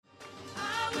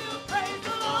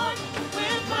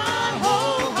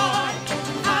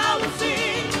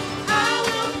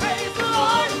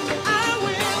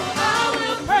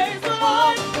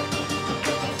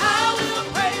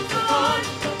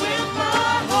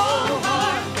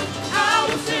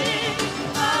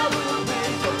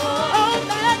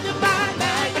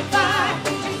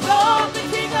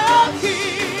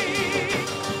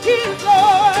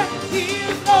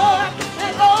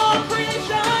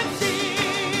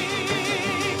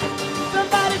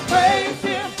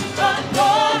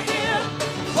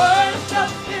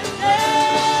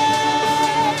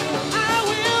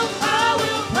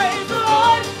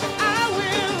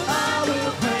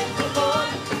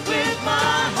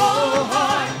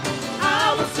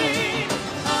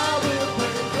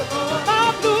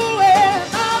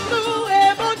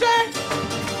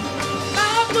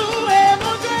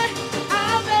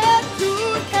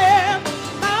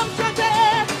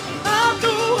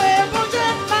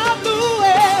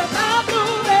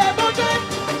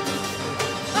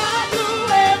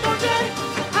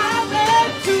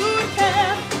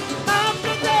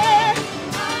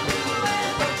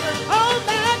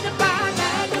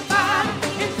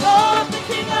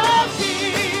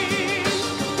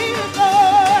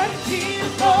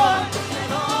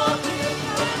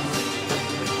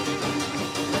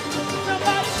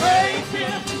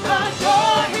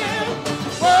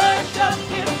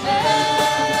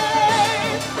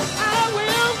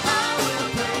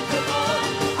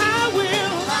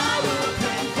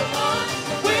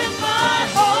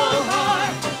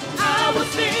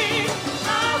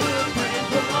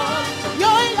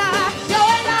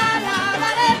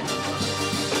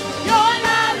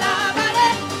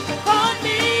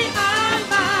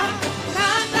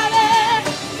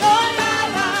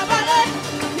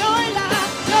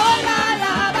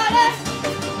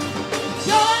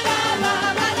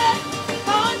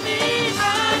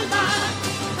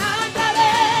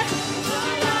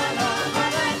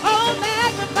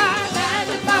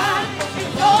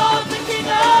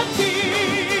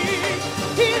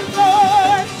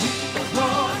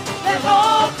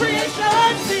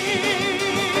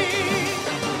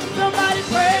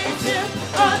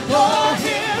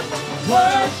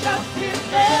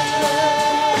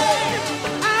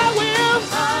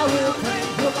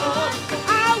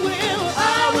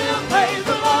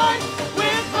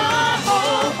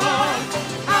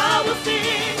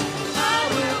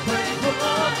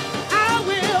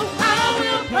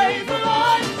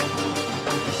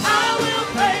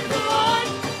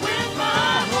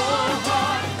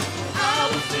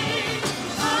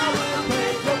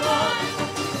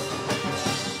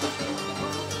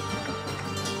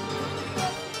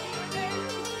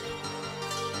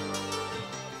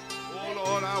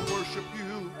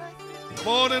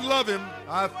Come on and love him.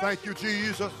 I thank you,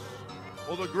 Jesus,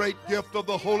 for the great gift of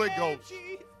the Holy Ghost,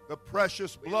 the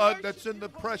precious blood that's in the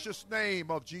precious name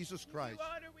of Jesus Christ.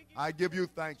 I give you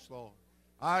thanks, Lord.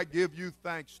 I give you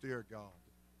thanks, dear God.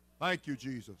 Thank you,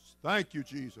 Jesus. Thank you,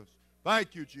 Jesus.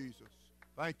 Thank you, Jesus.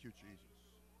 Thank you, Jesus.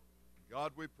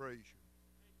 God, we praise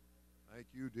you. Thank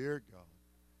you, dear God.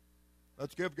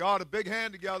 Let's give God a big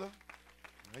hand together.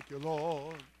 Thank you,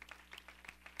 Lord.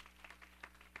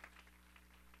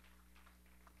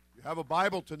 You have a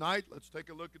Bible tonight. Let's take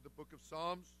a look at the book of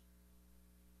Psalms.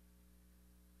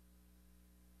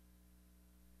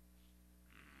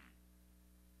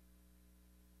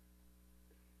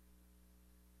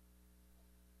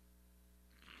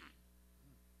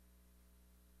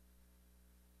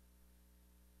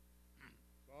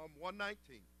 Psalm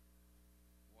 119.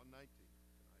 119 tonight.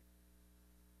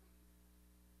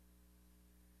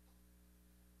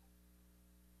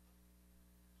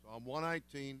 Psalm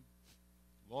 119,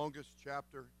 longest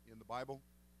chapter in the Bible,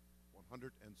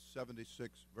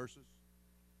 176 verses.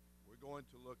 We're going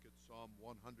to look at Psalm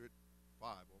 105,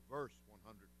 or verse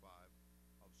 105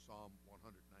 of Psalm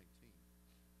 119.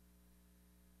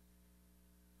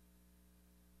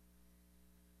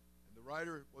 And the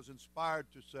writer was inspired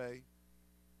to say,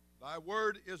 Thy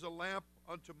word is a lamp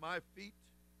unto my feet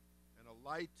and a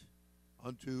light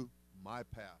unto my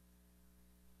path.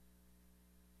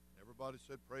 Everybody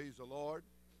said, praise the Lord.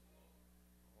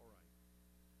 All right.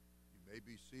 You may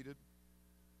be seated.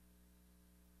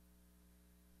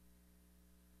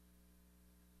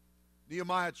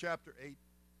 Nehemiah chapter 8.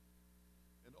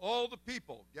 And all the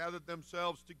people gathered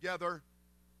themselves together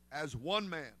as one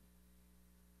man.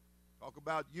 Talk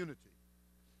about unity.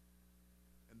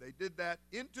 And they did that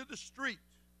into the street.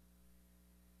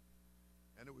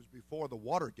 And it was before the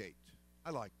water gate.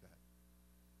 I like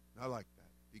that. I like that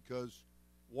because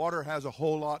water has a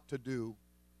whole lot to do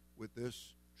with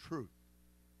this truth.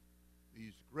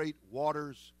 These great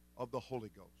waters of the Holy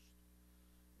Ghost.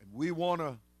 And we want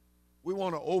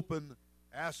to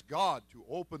ask God to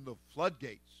open the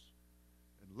floodgates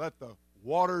and let the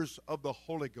waters of the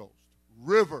Holy Ghost,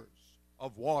 rivers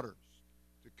of waters,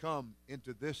 to come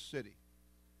into this city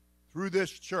through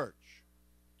this church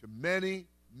to many,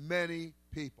 many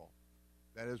people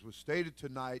that, as was stated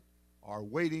tonight, are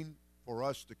waiting for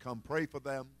us to come pray for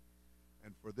them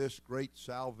and for this great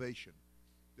salvation.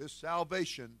 This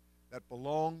salvation that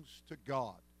belongs to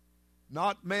God.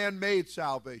 Not man-made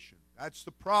salvation. That's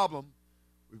the problem.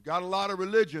 We've got a lot of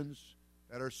religions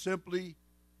that are simply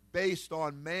based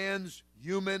on man's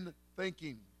human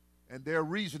thinking and their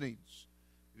reasonings.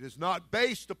 It is not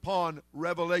based upon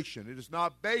revelation. It is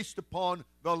not based upon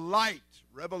the light.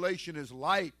 Revelation is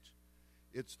light.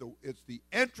 It's the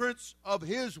entrance of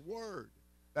His Word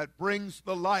that brings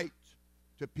the light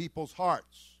to people's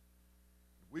hearts.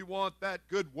 We want that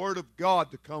good Word of God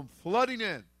to come flooding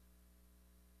in.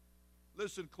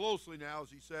 Listen closely now as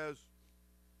he says,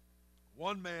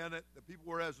 one man, the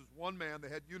people were as one man, they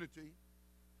had unity,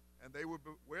 and they were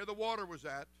where the water was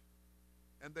at,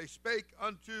 and they spake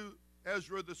unto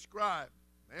Ezra the scribe,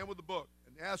 man with the book,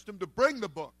 and asked him to bring the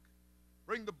book,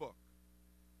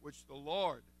 which the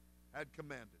Lord had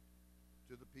commanded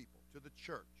to the people, to the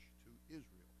church, to Israel.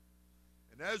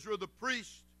 And Ezra the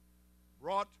priest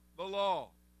brought the law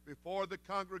before the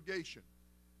congregation,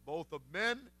 both of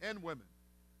men and women,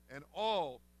 and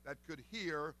all that could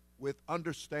hear with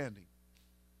understanding.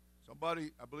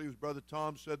 Somebody, I believe it was Brother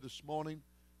Tom, said this morning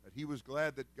that he was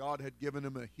glad that God had given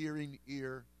him a hearing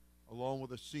ear along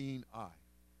with a seeing eye.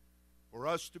 For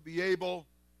us to be able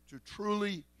to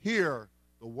truly hear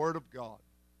the Word of God.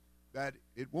 That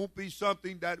it won't be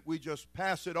something that we just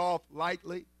pass it off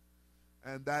lightly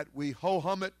and that we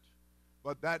ho-hum it,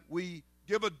 but that we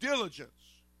give a diligence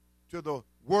to the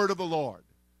Word of the Lord.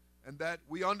 And that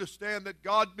we understand that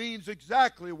God means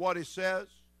exactly what He says.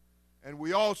 And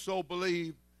we also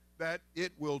believe that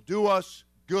it will do us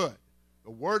good.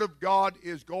 The Word of God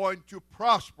is going to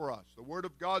prosper us. The Word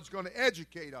of God is going to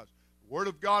educate us. The Word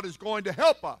of God is going to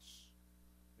help us.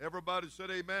 Everybody said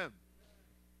amen.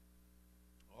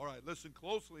 All right, listen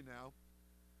closely now.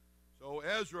 So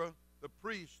Ezra, the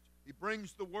priest, he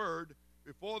brings the Word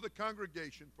before the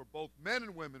congregation for both men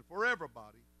and women, for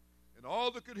everybody, and all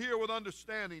that could hear with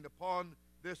understanding upon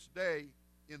this day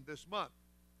in this month.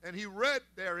 And he read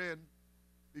therein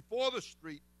before the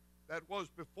street that was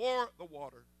before the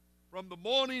water, from the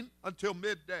morning until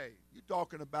midday. You're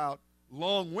talking about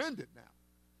long-winded now.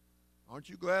 Aren't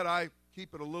you glad I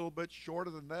keep it a little bit shorter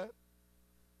than that?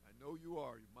 I know you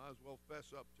are. You might as well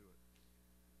fess up to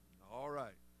it. All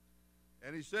right.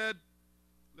 And he said,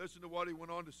 listen to what he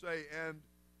went on to say, and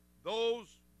those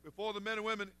before the men and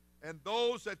women and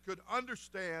those that could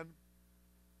understand,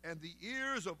 and the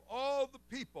ears of all the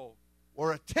people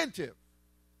were attentive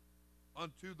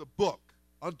unto the book,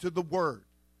 unto the word.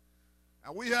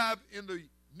 Now we have in the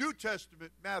New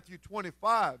Testament, Matthew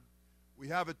 25, we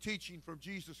have a teaching from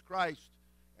Jesus Christ,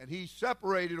 and he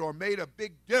separated or made a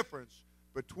big difference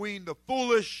between the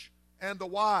foolish and the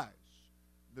wise.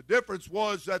 The difference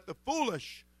was that the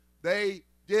foolish, they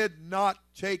did not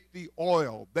take the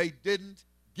oil. They didn't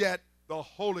get the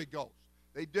Holy Ghost.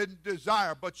 They didn't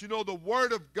desire. But you know, the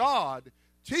Word of God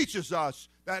teaches us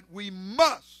that we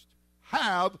must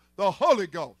have the Holy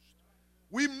Ghost.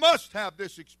 We must have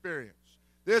this experience.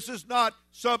 This is not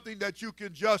something that you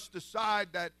can just decide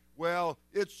that, well,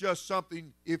 it's just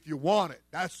something if you want it.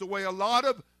 That's the way a lot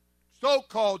of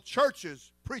so-called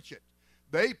churches preach it.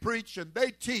 They preach and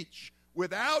they teach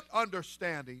without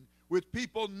understanding, with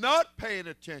people not paying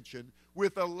attention,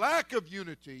 with a lack of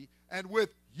unity, and with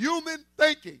human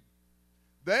thinking.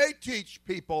 They teach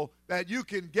people that you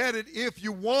can get it if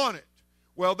you want it.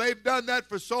 Well, they've done that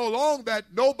for so long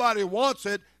that nobody wants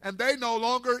it, and they no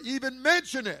longer even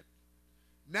mention it.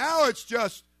 Now it's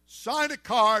just sign a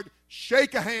card,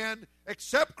 shake a hand,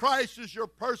 accept Christ as your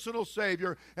personal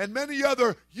Savior, and many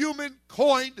other human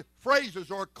coined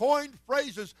phrases or coined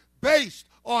phrases based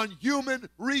on human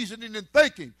reasoning and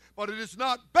thinking. But it is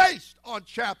not based on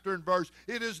chapter and verse.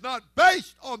 It is not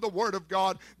based on the Word of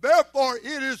God. Therefore,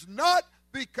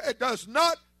 it does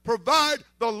not provide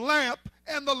the lamp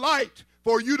and the light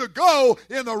for you to go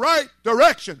in the right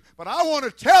direction. But I want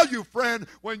to tell you, friend,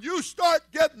 when you start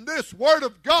getting this Word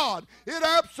of God, it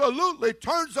absolutely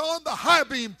turns on the high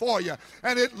beam for you.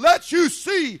 And it lets you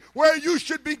see where you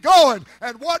should be going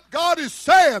and what God is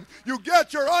saying. You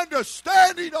get your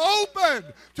understanding open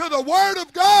to the Word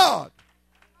of God.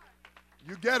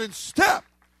 You get in step.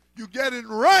 You get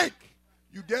in rank.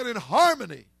 You get in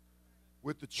harmony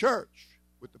with the church,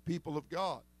 with the people of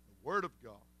God, the Word of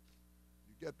God.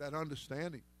 Get that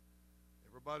understanding.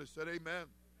 Everybody said amen.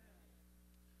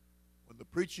 When the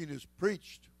preaching is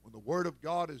preached, when the Word of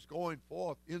God is going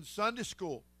forth in Sunday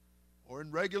school or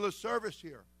in regular service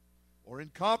here or in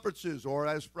conferences, or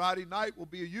as Friday night will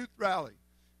be a youth rally,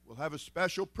 we'll have a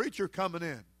special preacher coming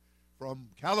in from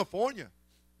California.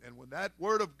 And when that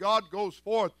Word of God goes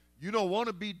forth, you don't want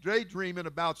to be daydreaming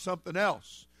about something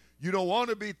else. You don't want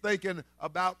to be thinking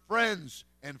about friends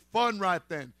and fun right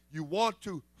then. You want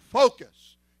to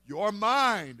focus your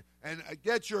mind and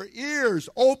get your ears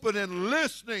open and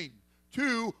listening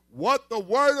to what the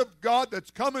Word of God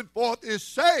that's coming forth is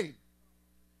saying.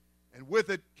 And with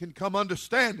it can come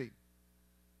understanding.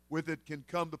 With it can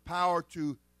come the power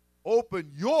to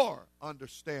open your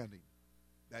understanding,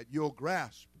 that you'll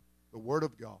grasp the Word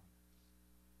of God.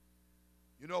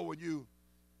 You know, when you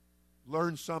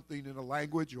learn something in a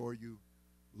language, or you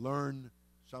learn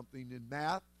something in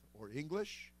math or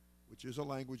English, which is a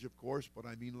language, of course, but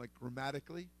I mean like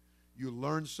grammatically, you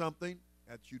learn something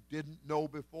that you didn't know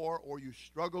before or you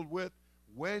struggled with.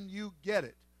 When you get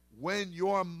it, when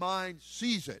your mind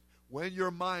sees it, when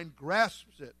your mind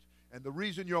grasps it, and the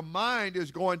reason your mind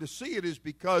is going to see it is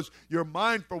because your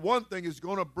mind, for one thing, is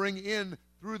going to bring in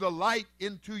through the light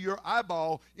into your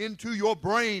eyeball, into your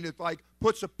brain. It like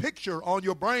puts a picture on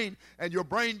your brain, and your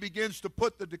brain begins to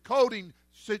put the decoding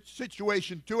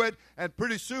situation to it, and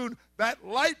pretty soon that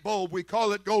light bulb, we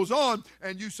call it, goes on,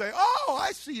 and you say, oh,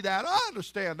 I see that, I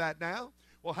understand that now.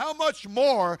 Well, how much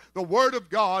more the Word of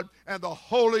God and the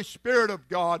Holy Spirit of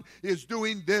God is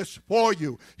doing this for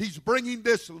you. He's bringing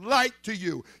this light to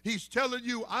you. He's telling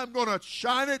you, I'm going to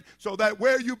shine it so that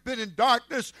where you've been in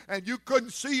darkness and you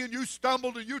couldn't see and you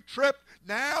stumbled and you tripped,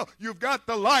 now you've got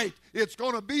the light. It's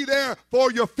going to be there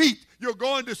for your feet. You're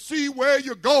going to see where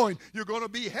you're going. You're going to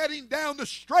be heading down the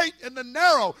straight and the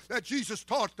narrow that Jesus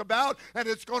talked about, and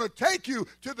it's going to take you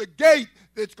to the gate.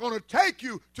 It's going to take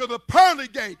you to the pearly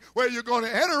gate, where you're going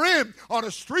to enter in on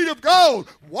a street of gold,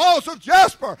 walls of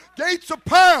jasper, gates of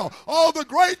pearl, all the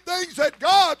great things that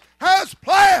God has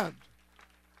planned.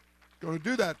 It's going to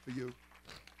do that for you.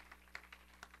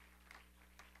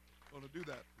 It's going to do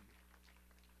that for you.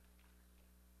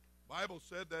 The Bible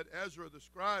said that Ezra the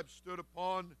scribe stood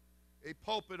upon a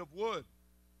pulpit of wood,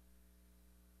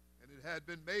 and it had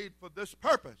been made for this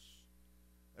purpose.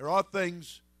 There are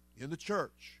things in the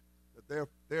church that they're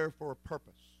there for a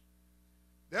purpose.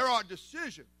 There are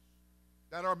decisions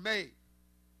that are made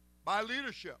by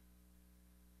leadership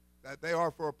that they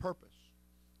are for a purpose.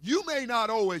 You may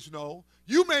not always know.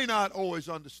 You may not always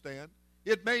understand.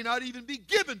 It may not even be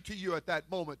given to you at that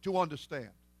moment to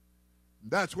understand.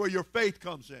 That's where your faith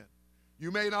comes in. You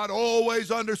may not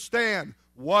always understand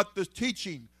what the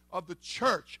teaching of the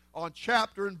church on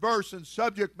chapter and verse and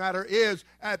subject matter is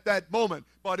at that moment.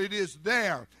 But it is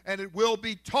there, and it will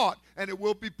be taught, and it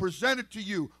will be presented to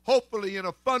you, hopefully in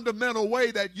a fundamental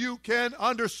way that you can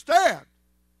understand.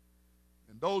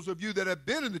 And those of you that have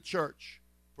been in the church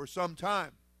for some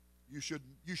time, you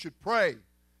should pray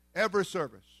every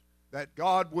service that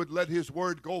God would let his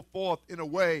word go forth in a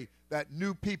way that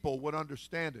new people would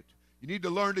understand it. You need to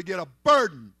learn to get a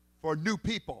burden for new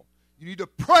people. You need to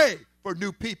pray for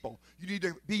new people. You need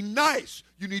to be nice.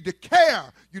 You need to care.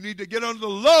 You need to get under the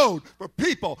load for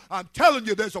people. I'm telling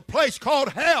you, there's a place called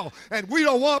hell, and we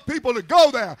don't want people to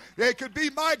go there. They could be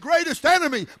my greatest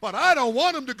enemy, but I don't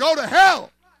want them to go to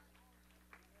hell.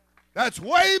 That's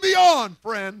way beyond,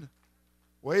 friend.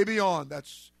 Way beyond.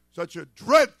 That's such a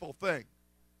dreadful thing.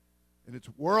 And it's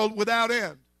a world without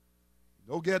end.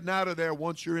 No getting out of there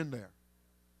once you're in there.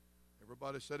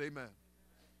 Everybody said amen.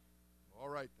 All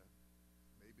right then.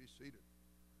 You may be seated.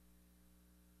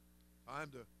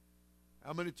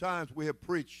 How many times we have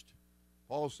preached.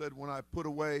 Paul said, when I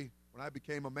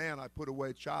became a man, I put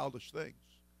away childish things.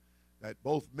 That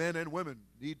both men and women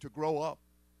need to grow up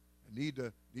and need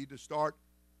to start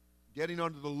getting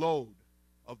under the load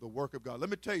of the work of God. Let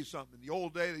me tell you something. In the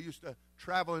old day, they used to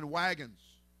travel in wagons.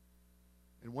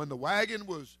 And when the wagon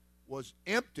was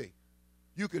empty,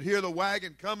 you could hear the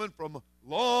wagon coming from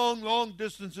long, long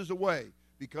distances away.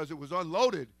 Because it was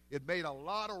unloaded, it made a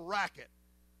lot of racket.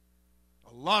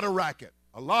 A lot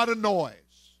of noise.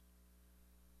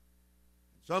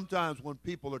 And sometimes when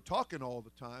people are talking all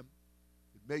the time,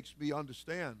 it makes me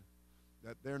understand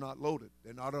that they're not loaded.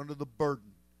 They're not under the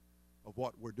burden of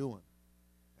what we're doing.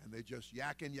 And they just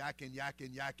yakking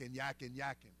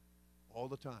all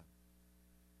the time.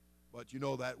 But you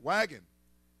know, that wagon,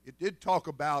 it did talk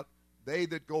about they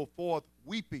that go forth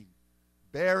weeping,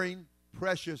 bearing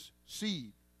precious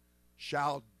seed,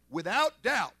 shall without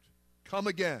doubt come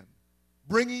again,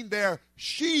 bringing their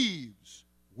sheaves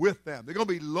with them. They're going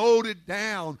to be loaded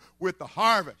down with the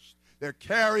harvest. They're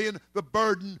carrying the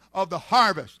burden of the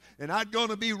harvest. And not going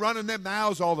to be running their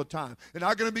mouths all the time. They're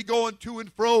not going to be going to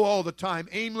and fro all the time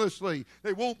aimlessly.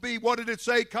 They won't be, what did it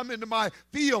say, come into my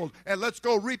field and let's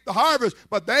go reap the harvest.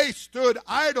 But they stood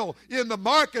idle in the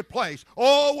marketplace,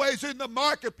 always in the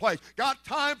marketplace. Got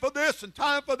time for this and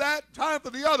time for that, time for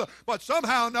the other. But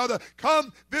somehow or another,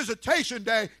 come visitation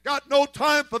day, got no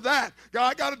time for that.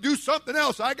 I got to do something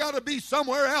else. I got to be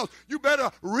somewhere else. You better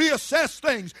reassess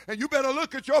things, and you better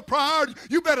look at your priorities.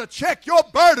 You better check your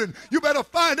burden. You better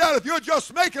find out if you're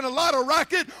just making a lot of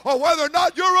racket or whether or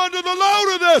not you're under the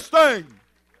load of this thing.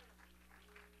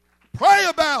 Pray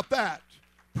about that.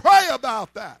 Pray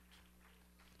about that.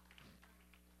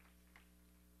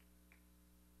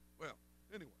 Well,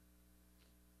 anyway,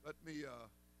 let me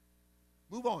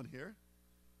move on here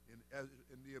in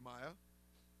Nehemiah.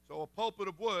 So a pulpit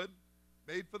of wood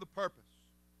made for the purpose.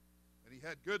 And he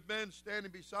had good men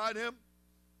standing beside him.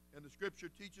 And the scripture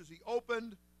teaches he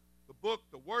opened the book,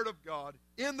 the word of God,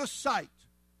 in the sight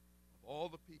of all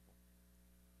the people.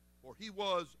 For he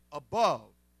was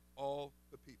above all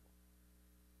the people.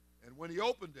 And when he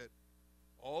opened it,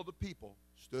 all the people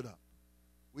stood up.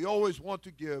 We always want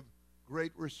to give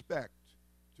great respect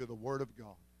to the word of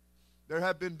God. There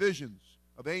have been visions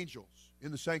of angels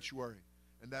in the sanctuary,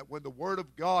 and that when the word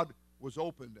of God was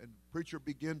opened and the preacher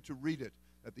began to read it,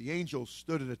 that the angels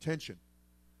stood at attention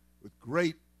with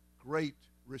great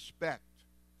respect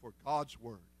for God's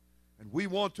word. And we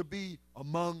want to be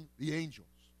among the angels.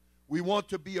 We want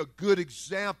to be a good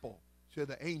example to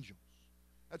the angels.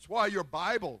 That's why your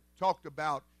Bible talked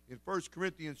about in 1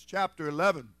 Corinthians chapter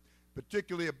 11,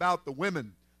 particularly about the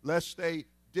women, lest they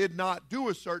did not do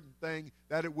a certain thing,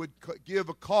 that it would give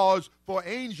a cause for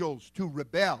angels to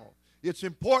rebel. It's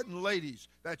important, ladies,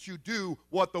 that you do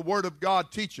what the Word of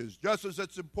God teaches, just as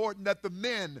it's important that the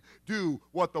men do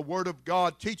what the Word of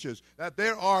God teaches, that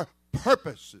there are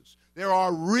purposes, there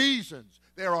are reasons,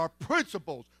 there are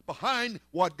principles behind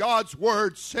what God's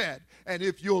Word said. And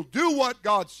if you'll do what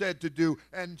God said to do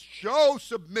and show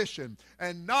submission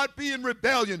and not be in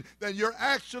rebellion, then you're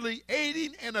actually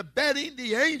aiding and abetting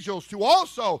the angels to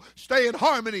also stay in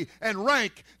harmony and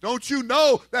rank. Don't you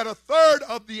know that a third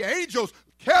of the angels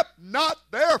kept not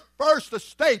their first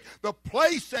estate, the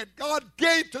place that God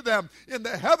gave to them in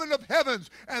the heaven of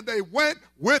heavens, and they went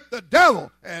with the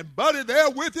devil. And buddy, they're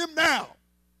with him now.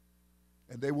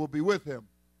 And they will be with him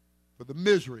for the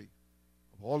misery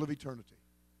of all of eternity.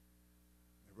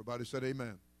 Everybody said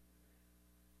amen.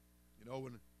 You know,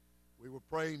 when we were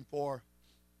praying for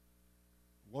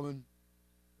a woman,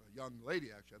 a young lady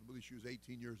actually, I believe she was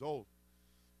 18 years old,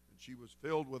 and she was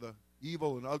filled with an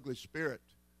evil and ugly spirit.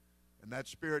 And that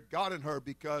spirit got in her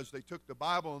because they took the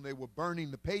Bible and they were burning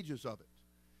the pages of it.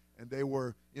 And they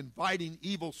were inviting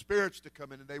evil spirits to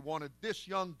come in. And they wanted this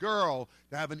young girl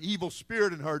to have an evil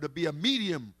spirit in her to be a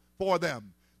medium for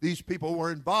them. These people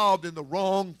were involved in the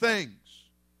wrong things.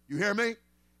 You hear me?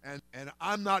 And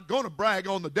I'm not going to brag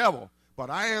on the devil, but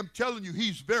I am telling you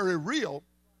he's very real.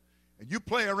 And you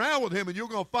play around with him and you're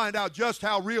going to find out just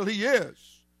how real he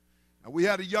is. And we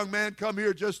had a young man come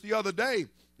here just the other day.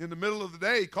 In the middle of the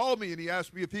day, he called me and he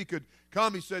asked me if he could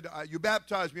come. He said, you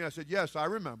baptized me. I said, yes, I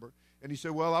remember. And he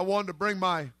said, well, I wanted to bring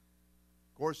my, of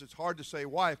course, it's hard to say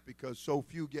wife because so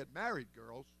few get married,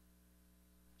 girls.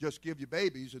 Just give you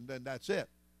babies and then that's it.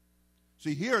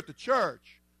 See, here at the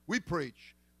church, we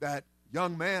preach that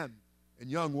young man and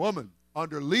young woman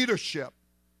under leadership,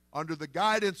 under the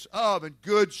guidance of and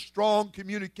good, strong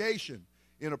communication,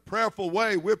 in a prayerful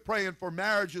way, we're praying for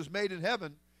marriages made in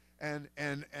heaven. And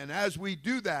as we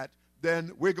do that,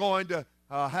 then we're going to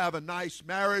have a nice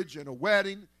marriage and a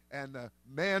wedding. And the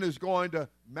man is going to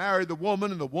marry the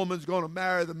woman, and the woman's going to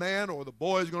marry the man, or the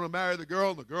boy is going to marry the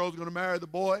girl, and the girl's going to marry the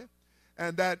boy.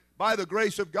 And that by the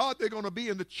grace of God, they're going to be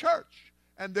in the church,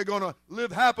 and they're going to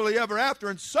live happily ever after.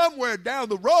 And somewhere down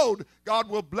the road, God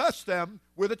will bless them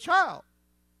with a child.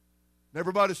 And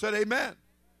everybody said amen.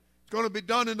 It's going to be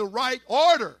done in the right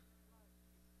order.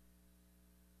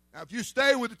 Now, if you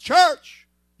stay with the church,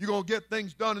 you're going to get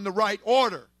things done in the right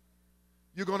order.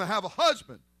 You're going to have a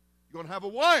husband. You're going to have a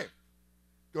wife.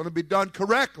 It's going to be done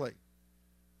correctly.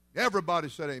 Everybody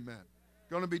said amen. It's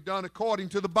going to be done according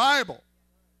to the Bible.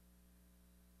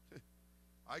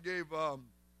 I gave,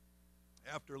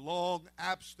 after long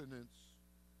abstinence,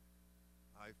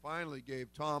 I finally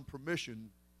gave Tom permission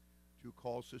to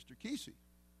call Sister Kesey.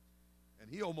 And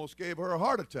he almost gave her a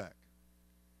heart attack.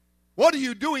 What are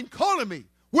you doing calling me?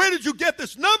 Where did you get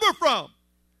this number from?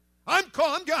 I'm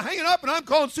hanging up and I'm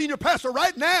calling Senior Pastor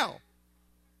right now.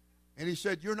 And he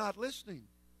said, you're not listening.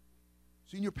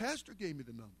 Senior Pastor gave me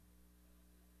the number.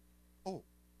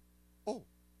 Oh.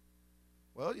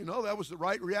 Well, that was the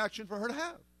right reaction for her to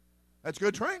have. That's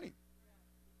good training.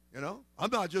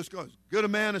 I'm not just going, as good a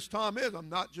man as Tom is, I'm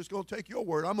not just going to take your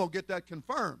word. I'm going to get that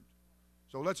confirmed.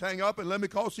 So let's hang up and let me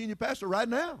call Senior Pastor right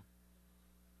now.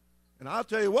 And I'll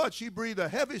tell you what, she breathed a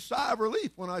heavy sigh of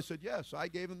relief when I said, yes, I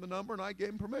gave him the number and I gave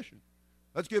him permission.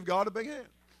 Let's give God a big hand.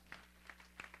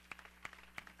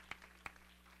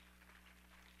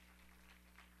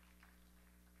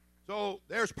 So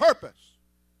there's purpose.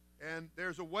 And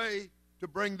there's a way to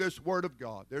bring this word of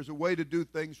God. There's a way to do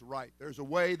things right. There's a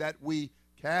way that we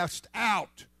cast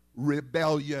out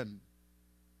rebellion.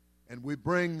 And we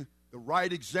bring the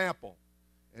right example.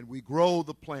 And we grow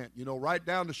the plant. Right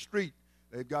down the street,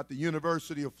 they've got the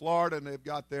University of Florida, and they've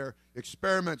got their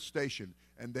experiment station.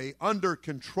 And they, under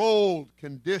controlled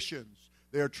conditions,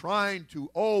 they're trying to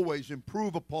always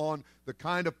improve upon the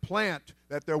kind of plant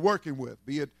that they're working with,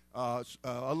 be it a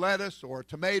lettuce or a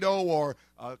tomato or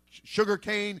sugar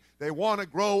cane. They want to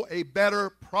grow a better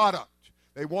product.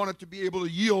 They want it to be able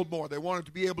to yield more. They want it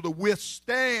to be able to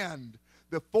withstand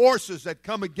the forces that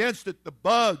come against it, the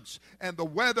bugs and the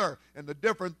weather and the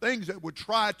different things that would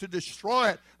try to destroy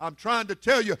it. I'm trying to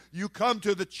tell you, you come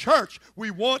to the church.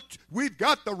 We've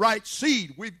got the right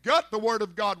seed. We've got the Word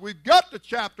of God. We've got the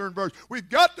chapter and verse. We've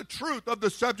got the truth of the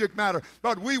subject matter.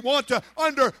 But we want to,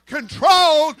 under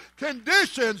controlled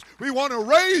conditions, we want to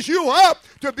raise you up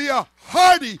to be a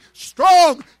hardy,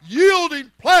 strong,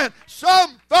 yielding plant.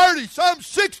 Some 30, some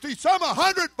 60, some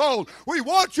 100-fold. We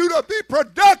want you to be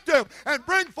productive and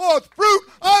bring forth fruit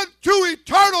unto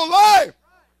eternal life.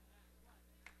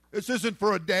 This isn't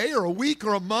for a day or a week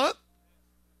or a month.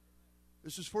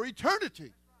 This is for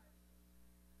eternity.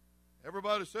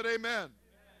 Everybody said amen.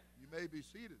 You may be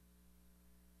seated.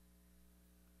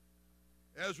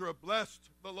 Ezra blessed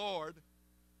the Lord,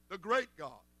 the great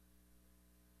God.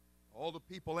 All the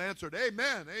people answered,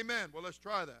 amen, amen. Well, let's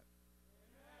try that.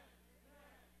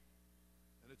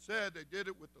 And it said they did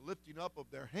it with the lifting up of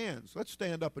their hands. Let's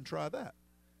stand up and try that.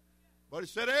 But it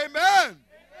said, amen.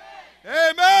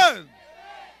 Amen. Amen.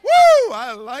 Woo!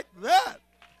 I like that.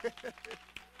 The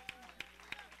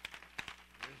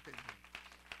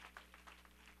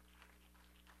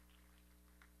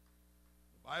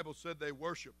Bible said they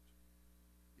worshiped,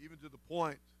 even to the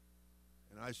point,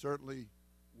 and I certainly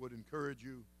would encourage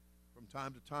you from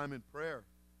time to time in prayer,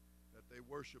 that they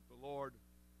worship the Lord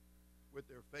with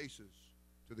their faces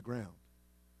to the ground.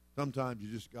 Sometimes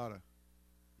you just got to,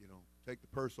 take the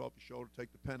purse off your shoulder,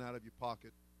 take the pen out of your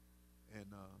pocket, and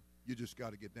you just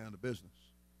got to get down to business.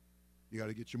 You got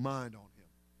to get your mind on Him.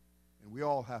 And we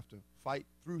all have to fight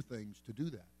through things to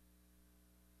do that.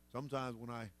 Sometimes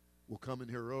when I will come in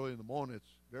here early in the morning.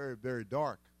 It's very, very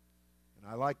dark,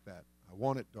 and I like that. I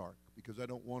want it dark because I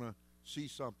don't want to see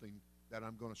something that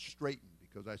I'm going to straighten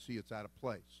because I see it's out of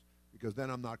place, because then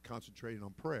I'm not concentrating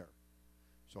on prayer.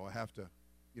 So I have to,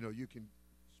 you can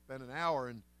spend an hour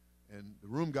and the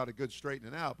room got a good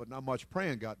straightening out, but not much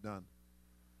praying got done.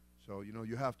 So,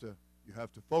 you have to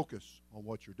focus on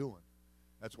what you're doing.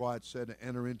 That's why it said to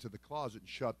enter into the closet and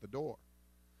shut the door.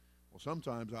 Well,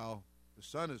 sometimes the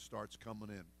sun starts coming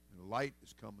in, and the light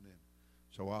is coming in.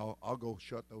 So I'll go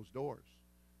shut those doors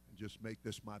and just make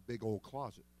this my big old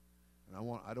closet.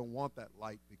 And I don't want that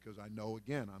light, because I know,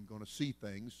 again, I'm going to see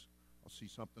things. I'll see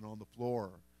something on the floor,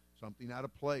 or something out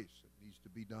of place that needs to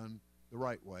be done the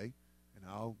right way, and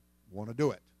I'll want to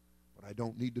do it. But I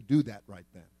don't need to do that right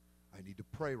then. I need to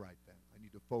pray right then. I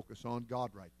need to focus on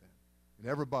God right then. And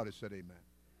everybody said amen.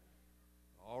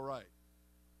 All right.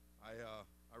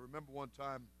 I remember one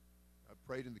time I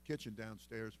prayed in the kitchen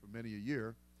downstairs for many a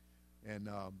year, and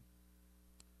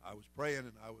I was praying,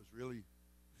 and I was really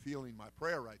feeling my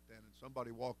prayer right then, and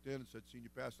somebody walked in and said,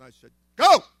 "Senior Pastor," and I said,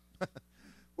 "Go!"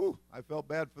 Ooh, I felt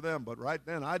bad for them, but right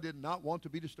then I did not want to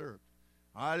be disturbed.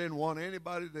 I didn't want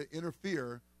anybody to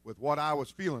interfere with what I was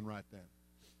feeling right then.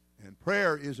 And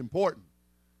prayer is important.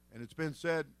 And it's been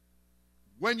said,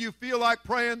 when you feel like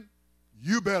praying,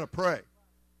 you better pray.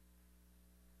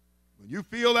 When you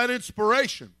feel that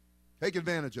inspiration, take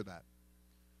advantage of that,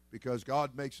 because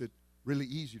God makes it really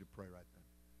easy to pray right then.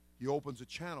 He opens a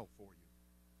channel for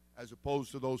you, as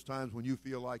opposed to those times when you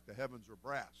feel like the heavens are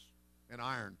brass and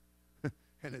iron,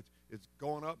 and it's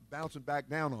going up and bouncing back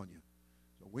down on you.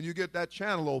 So when you get that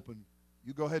channel open,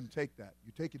 you go ahead and take that.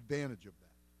 You take advantage of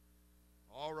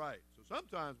that. All right. So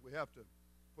sometimes we have to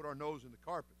put our nose in the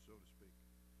carpet, so to speak.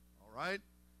 All right?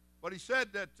 But he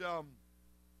said that the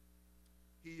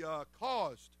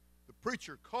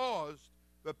preacher caused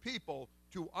the people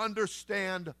to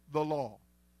understand the law.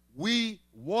 We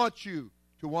want you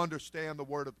to understand the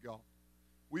Word of God.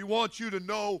 We want you to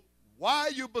know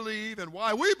why you believe and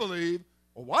why we believe,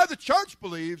 or why the church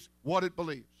believes what it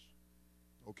believes.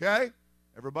 Okay?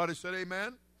 Everybody said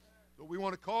amen? So we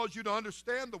want to cause you to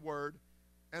understand the Word,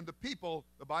 and the people,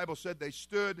 the Bible said, they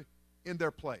stood in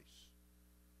their place.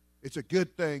 It's a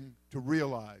good thing to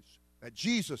realize that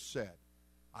Jesus said,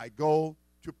 "I go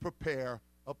to prepare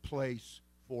a place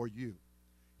for you."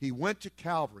 He went to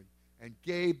Calvary and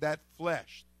gave that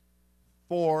flesh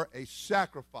for a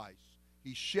sacrifice.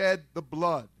 He shed the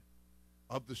blood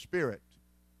of the Spirit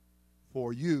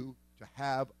for you to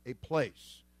have a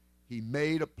place. He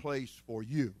made a place for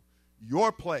you.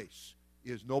 Your place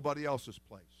is nobody else's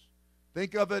place.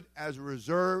 Think of it as a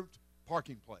reserved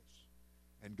parking place.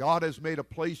 And God has made a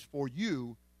place for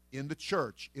you in the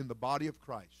church, in the body of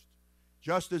Christ,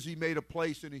 just as He made a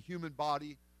place in a human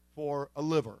body for a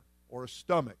liver or a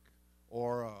stomach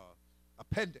or an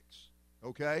appendix.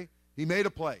 Okay? He made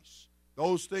a place.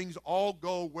 Those things all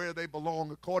go where they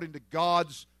belong according to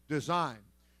God's design.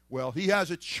 Well, He has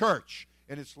a church,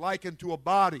 and it's likened to a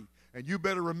body. And you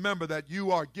better remember that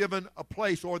you are given a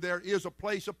place, or there is a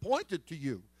place appointed to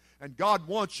you. And God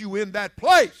wants you in that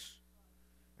place.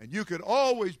 And you could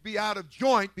always be out of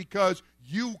joint because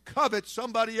you covet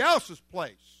somebody else's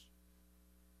place.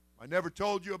 I never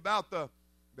told you about the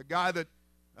guy that,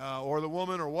 or the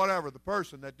woman or whatever, the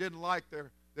person that didn't like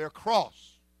their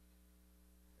cross.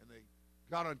 And they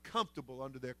got uncomfortable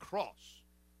under their cross.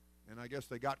 And I guess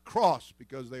they got cross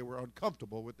because they were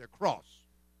uncomfortable with their cross.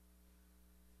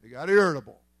 They got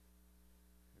irritable.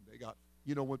 And they got,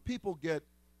 when people get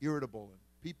irritable and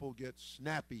people get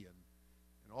snappy and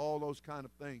all those kind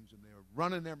of things, and they're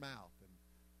running their mouth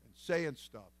and saying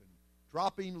stuff and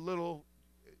dropping little,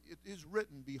 it is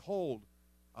written, "Behold,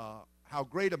 how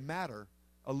great a matter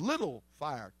a little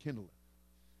fire kindleth."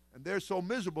 And they're so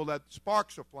miserable that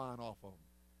sparks are flying off of them.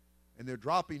 And they're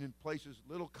dropping in places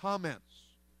little comments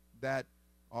that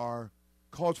are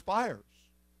cause fires.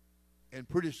 And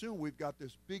pretty soon we've got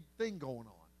this big thing going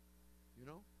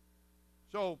on,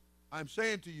 So I'm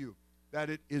saying to you that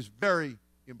it is very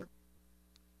important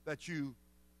that you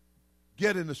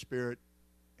get in the Spirit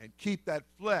and keep that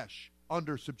flesh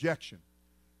under subjection.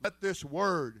 Let this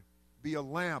Word be a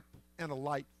lamp and a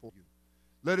light for you.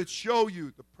 Let it show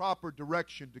you the proper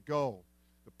direction to go,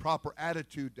 the proper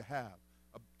attitude to have.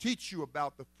 Teach you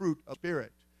about the fruit of the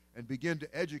Spirit and begin to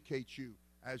educate you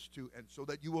as to, and so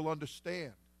that you will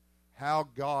understand how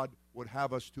God would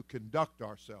have us to conduct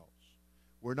ourselves.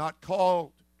 We're not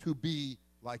called to be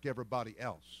like everybody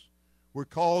else. We're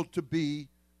called to be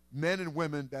men and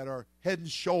women that are head and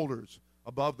shoulders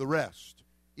above the rest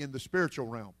in the spiritual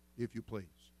realm, if you please.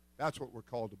 That's what we're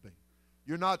called to be.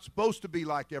 You're not supposed to be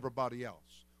like everybody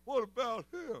else. What about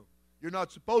him? You're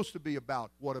not supposed to be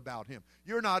about what about him.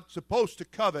 You're not supposed to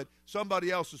covet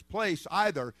somebody else's place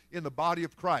either in the body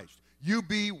of Christ. You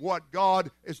be what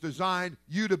God has designed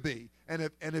you to be. And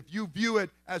if you view it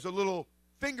as a little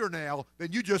fingernail,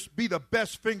 then you just be the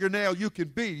best fingernail you can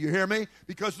be. You hear me?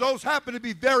 Because those happen to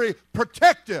be very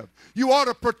protective. You ought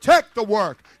to protect the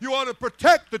work. You ought to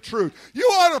protect the truth. You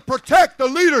ought to protect the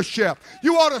leadership.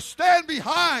 You ought to stand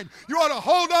behind. You ought to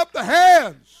hold up the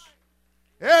hands.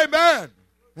 Amen.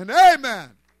 And amen.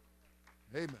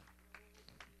 Amen.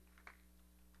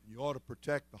 You ought to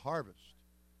protect the harvest.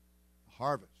 The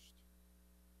harvest.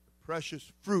 The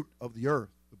precious fruit of the earth,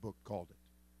 the book called it.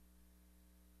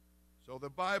 So the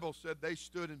Bible said they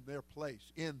stood in their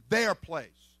place. In their place.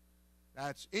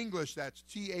 That's English, that's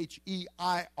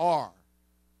T-H-E-I-R.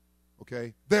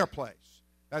 Okay? Their place.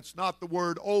 That's not the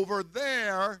word over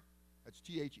there. That's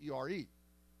T-H-E-R-E.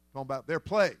 Talking about their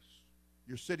place.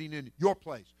 You're sitting in your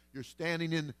place. You're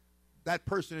standing in, that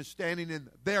person is standing in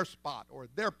their spot or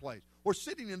their place or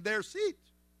sitting in their seat.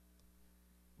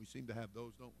 We seem to have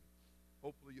those, don't we?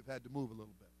 Hopefully you've had to move a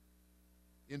little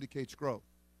bit. Indicates growth.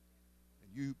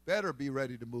 And you better be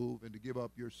ready to move and to give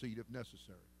up your seat if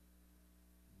necessary.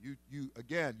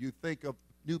 You think of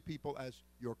new people as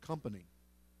your company.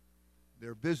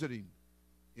 They're visiting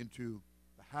into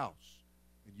the house,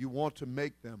 and you want to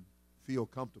make them feel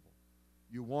comfortable.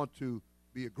 You want to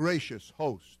be a gracious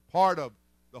host, part of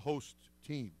the host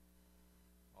team.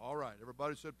 All right,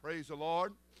 everybody said, praise the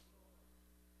Lord.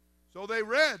 So they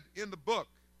read in the book,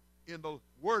 in the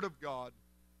Word of God,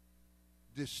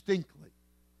 distinctly.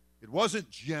 It wasn't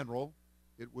general.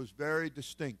 It was very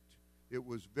distinct. It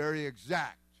was very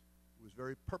exact. It was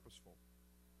very purposeful.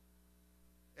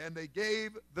 And they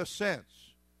gave the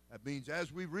sense. That means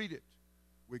as we read it,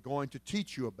 we're going to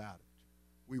teach you about it.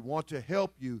 We want to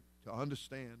help you to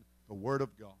understand the Word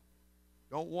of God.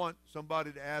 Don't want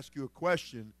somebody to ask you a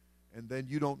question and then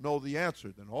you don't know the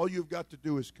answer. Then all you've got to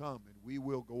do is come and we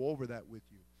will go over that with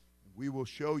you. And we will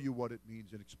show you what it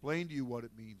means and explain to you what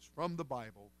it means from the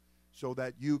Bible so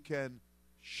that you can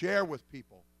share with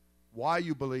people why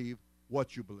you believe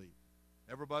what you believe.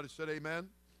 Everybody said amen?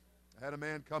 I had a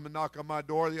man come and knock on my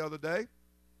door the other day,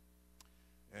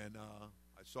 and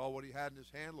I saw what he had in his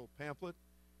hand, a little pamphlet,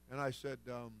 and I said,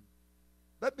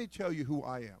 let me tell you who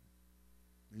I am.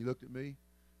 And he looked at me,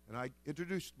 and I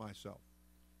introduced myself.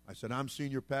 I said, I'm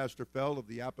Senior Pastor Feld of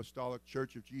the Apostolic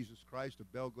Church of Jesus Christ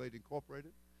of Belle Glade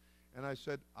Incorporated. And I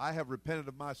said, I have repented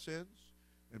of my sins.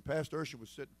 And Pastor Urshan was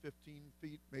sitting 15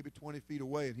 feet, maybe 20 feet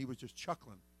away, and he was just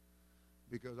chuckling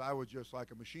because I was just like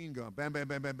a machine gun. Bam, bam,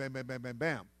 bam, bam, bam, bam, bam, bam,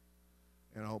 bam.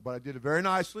 You know, but I did it very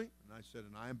nicely. And I said,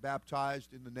 and I am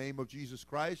baptized in the name of Jesus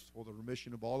Christ for the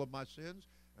remission of all of my sins.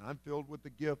 And I'm filled with the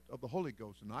gift of the Holy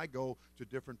Ghost. And I go to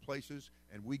different places,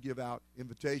 and we give out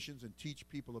invitations and teach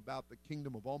people about the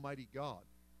kingdom of Almighty God.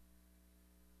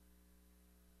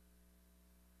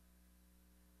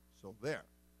 So there.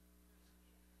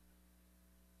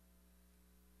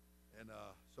 And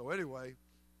so anyway,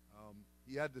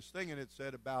 he had this thing, and it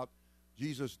said about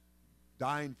Jesus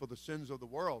dying for the sins of the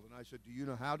world. And I said, do you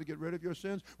know how to get rid of your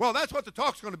sins? Well, that's what the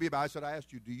talk's going to be about. I said, I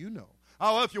asked you, do you know?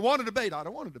 Oh, well, if you want to debate, I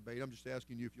don't want to debate. I'm just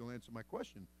asking you if you'll answer my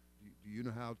question. Do you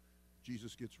know how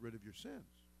Jesus gets rid of your sins?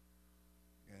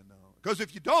 And because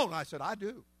if you don't, I said, I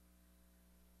do.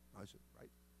 I said,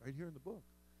 right here in the book.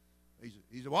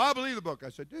 He said, well, I believe the book. I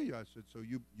said, do you? I said, so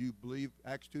you believe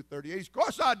Acts 2:38? He said, of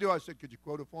course I do. I said, could you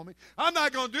quote it for me? I'm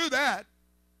not going to do that.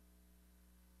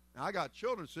 Now, I got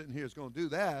children sitting here that's going to do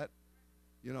that,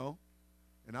 you know.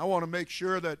 And I want to make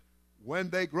sure that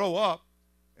when they grow up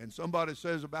and somebody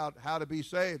says about how to be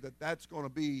saved, that's going to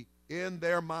be in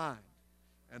their mind.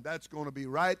 And that's going to be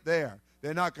right there.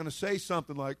 They're not going to say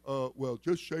something like, well,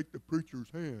 just shake the preacher's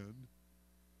hand,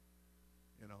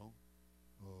 you know.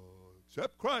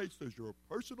 Accept Christ as your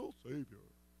personal Savior.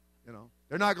 You know,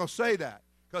 they're not going to say that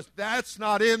because that's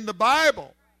not in the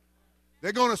Bible.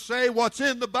 They're going to say what's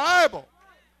in the Bible,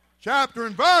 chapter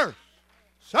and verse,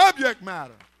 subject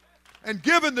matter. And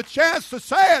given the chance to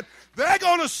say it, they're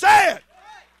going to say it.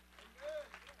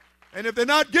 And if they're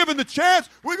not given the chance,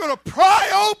 we're going to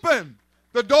pry open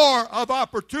the door of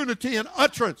opportunity and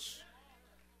utterance.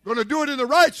 We're going to do it in the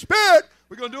right spirit.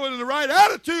 We're going to do it in the right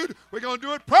attitude. We're going to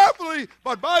do it properly.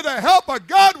 But by the help of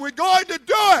God, we're going to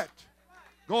do it.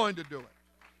 Going to do it.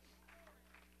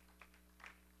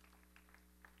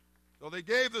 So they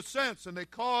gave the sense and they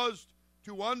caused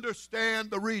to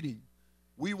understand the reading.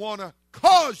 We want to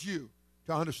cause you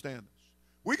to understand this.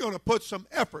 We're going to put some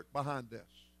effort behind this.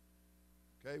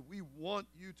 Okay? We want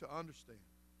you to understand.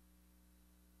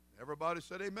 Everybody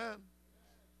said amen.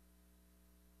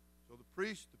 So the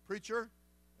priest, the preacher,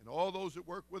 And all those that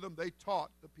worked with him, they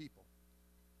taught the people.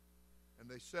 And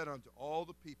they said unto all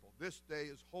the people, this day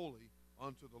is holy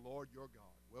unto the Lord your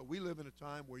God. Well, we live in a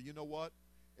time where, you know what?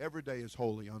 Every day is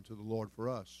holy unto the Lord for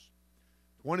us.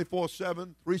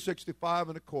 24/7, 365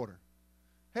 and a quarter.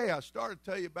 Hey, I started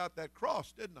to tell you about that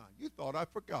cross, didn't I? You thought I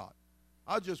forgot.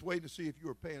 I was just waiting to see if you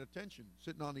were paying attention,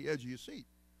 sitting on the edge of your seat.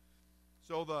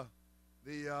 So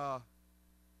the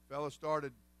fellow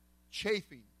started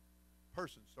chafing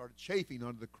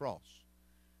under the cross.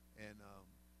 And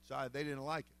decided they didn't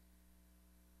like it.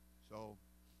 So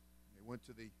they went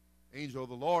to the angel of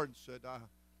the Lord and said,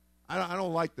 I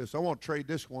don't like this. I want to trade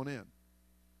this one in.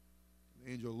 And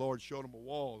the angel of the Lord showed him a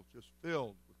wall just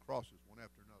filled with crosses, one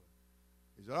after another.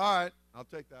 He said, all right, I'll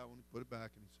take that one. He put it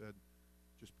back, and he said,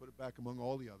 just put it back among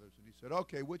all the others. And he said,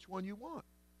 okay, which one you want?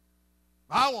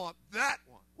 I want that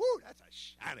one. Woo, that's a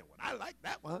shiny one. I like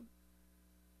that one.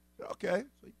 I said, okay.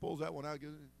 So he pulls that one out. He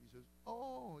says, he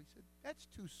said, that's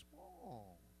too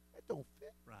small. That don't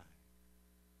fit right.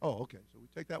 Oh, okay. So we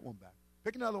take that one back.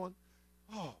 Pick another one.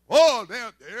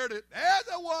 There it is. There's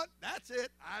the one. That's it.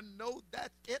 I know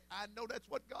that's it. I know that's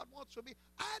what God wants from me.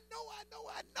 I know.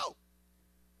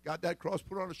 Got that cross,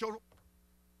 put it on the shoulder.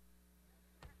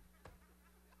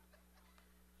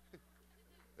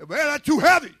 Man, that's too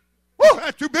heavy. Woo,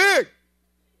 that's too big.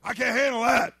 I can't handle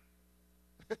that.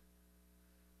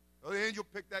 So the angel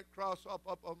picked that cross up,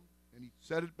 and he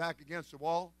set it back against the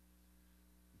wall.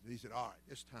 And he said, all right,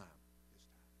 this time.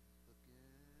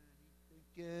 He's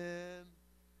thinking.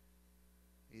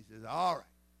 He says, all right,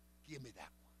 give me that one.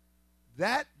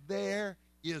 That there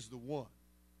is the one.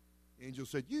 The angel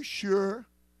said, you sure?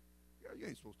 You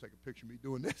ain't supposed to take a picture of me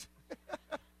doing this.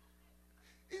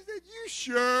 He said, you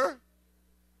sure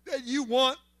that you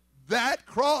want that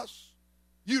cross?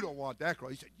 You don't want that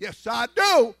cross. He said, yes, I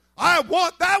do. I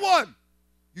want that one.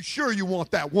 You sure you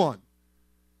want that one?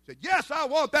 He said, yes, I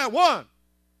want that one.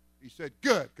 He said,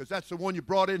 good, because that's the one you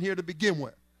brought in here to begin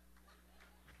with.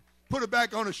 Put it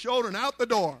back on his shoulder and out the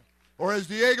door. Or as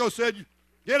Diego said,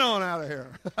 get on out of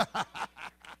here.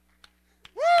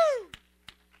 Woo!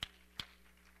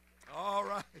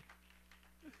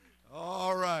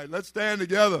 All right. Let's stand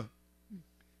together.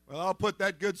 Well, I'll put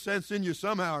that good sense in you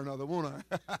somehow or another, won't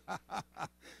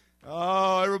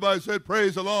I? Everybody said,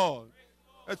 praise the Lord.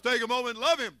 Let's take a moment and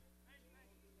love him.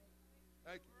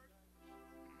 Thank you.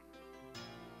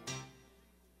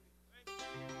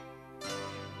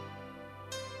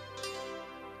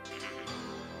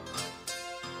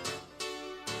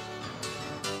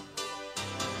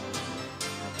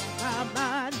 My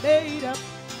mind made up,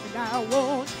 and I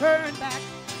won't turn back.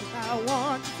 I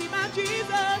want to see my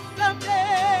Jesus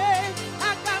someday.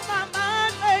 I got my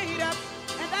mind made up,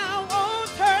 and I won't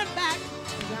turn back.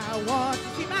 I want to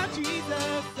see my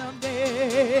Jesus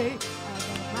someday. I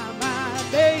got my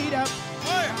mind made up,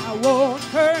 and I won't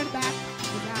turn back.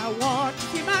 And I want to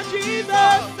see my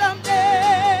Jesus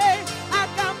someday. I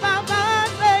got my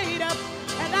mind made up,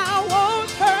 and I won't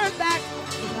turn back.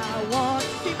 And I want to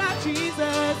see my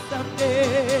Jesus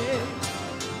someday.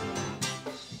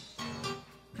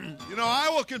 You know, I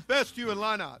will confess to you and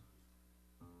lie not.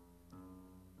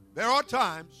 There are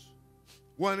times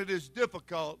when it is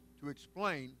difficult to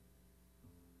explain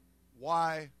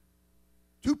why,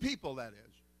 to people that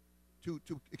is,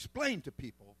 to explain to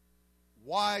people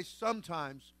why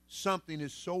sometimes something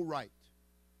is so right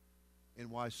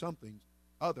and why something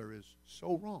other is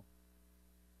so wrong.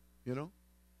 You know?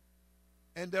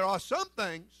 And there are some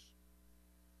things,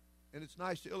 and it's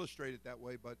nice to illustrate it that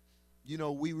way, but, you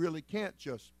know, we really can't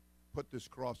just put this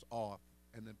cross off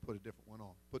and then put a different one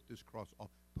on. Put this cross off.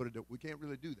 We can't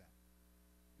really do that.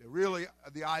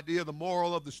 The idea, the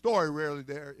moral of the story really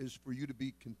there is for you to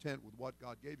be content with what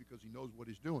God gave you because he knows what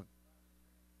he's doing.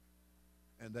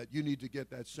 And that you need to get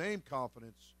that same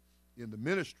confidence in the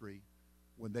ministry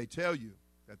when they tell you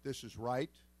that this is right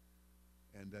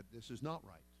and that this is not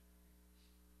right.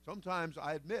 Sometimes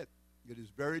I admit it is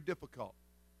very difficult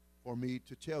for me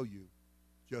to tell you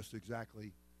just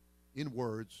exactly in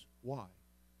words why.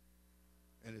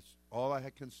 And it's all I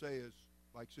can say is,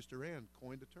 like Sister Ann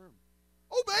coined the term,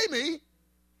 obey me.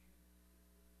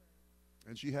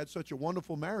 And she had such a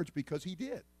wonderful marriage because he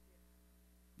did.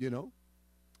 You know?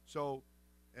 So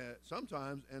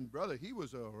sometimes, and brother, he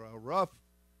was a rough,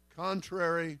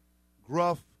 contrary,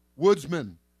 gruff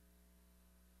woodsman.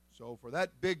 So for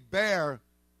that big bear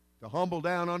to humble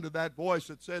down under that voice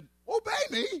that said, obey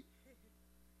me,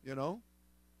 you know,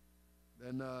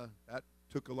 then that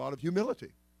took a lot of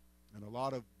humility and a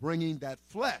lot of bringing that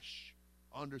flesh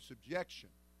under subjection,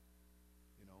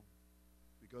 you know,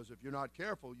 because if you're not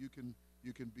careful, you can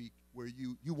be where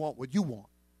you want what you want.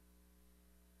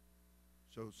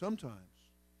 So sometimes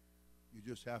you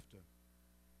just have to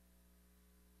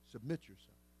submit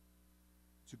yourself.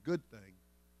 It's a good thing,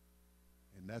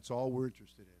 and that's all we're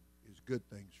interested in, is good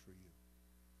things for you.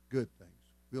 Good things.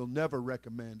 We'll never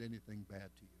recommend anything bad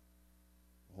to you.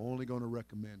 We're only going to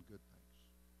recommend good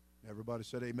things. Everybody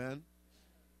said amen?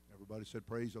 Everybody said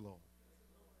praise the Lord.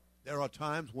 There are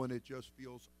times when it just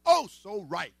feels oh so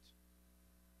right.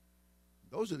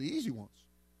 Those are the easy ones.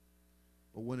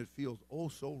 But when it feels oh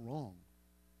so wrong,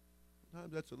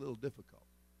 sometimes that's a little difficult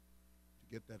to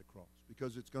get that across,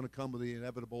 because it's going to come with the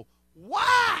inevitable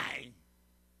why.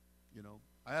 You know,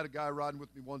 I had a guy riding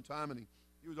with me one time, and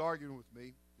he was arguing with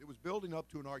me. It was building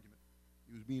up to an argument.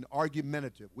 He was being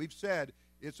argumentative. We've said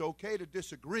it's okay to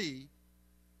disagree,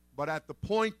 but at the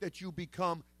point that you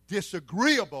become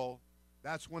disagreeable,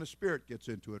 that's when a spirit gets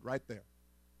into it, right there.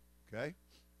 Okay?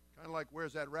 Kind of like,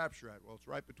 where's that rapture at? Well, it's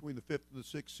right between the fifth and the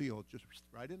sixth seal. It's just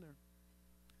right in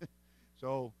there.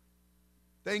 So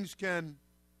things can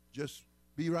just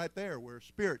be right there where a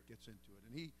spirit gets into it.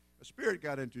 And a spirit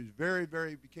got into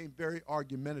it. Became very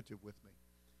argumentative with me.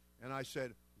 And I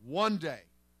said, one day,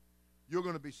 you're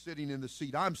going to be sitting in the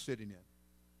seat I'm sitting in.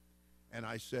 And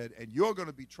I said, and you're going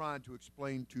to be trying to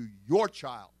explain to your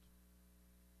child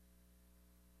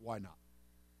why not.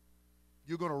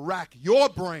 You're going to rack your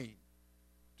brain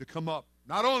to come up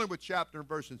not only with chapter and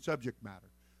verse and subject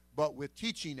matter, but with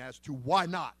teaching as to why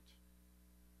not.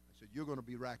 I said, you're going to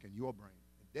be racking your brain.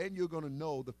 And then you're going to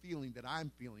know the feeling that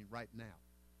I'm feeling right now.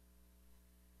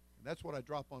 And that's what I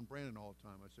drop on Brandon all the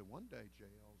time. I said, one day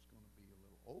JL's going to be a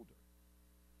little older.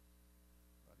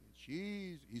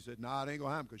 He said, nah, it ain't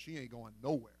going to happen because she ain't going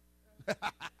nowhere.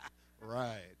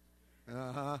 Right.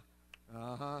 I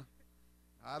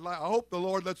hope the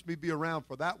Lord lets me be around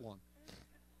for that one.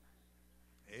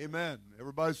 Amen.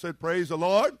 Everybody said, praise the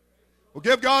Lord. We'll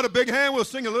give God a big hand. We'll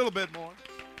sing a little bit more.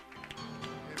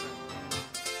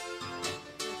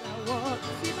 I want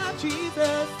to see my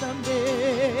Jesus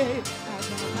someday. I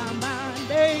got my mind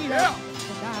made up,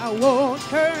 and I won't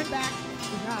turn back.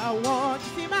 And I want to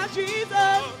see my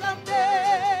Jesus someday.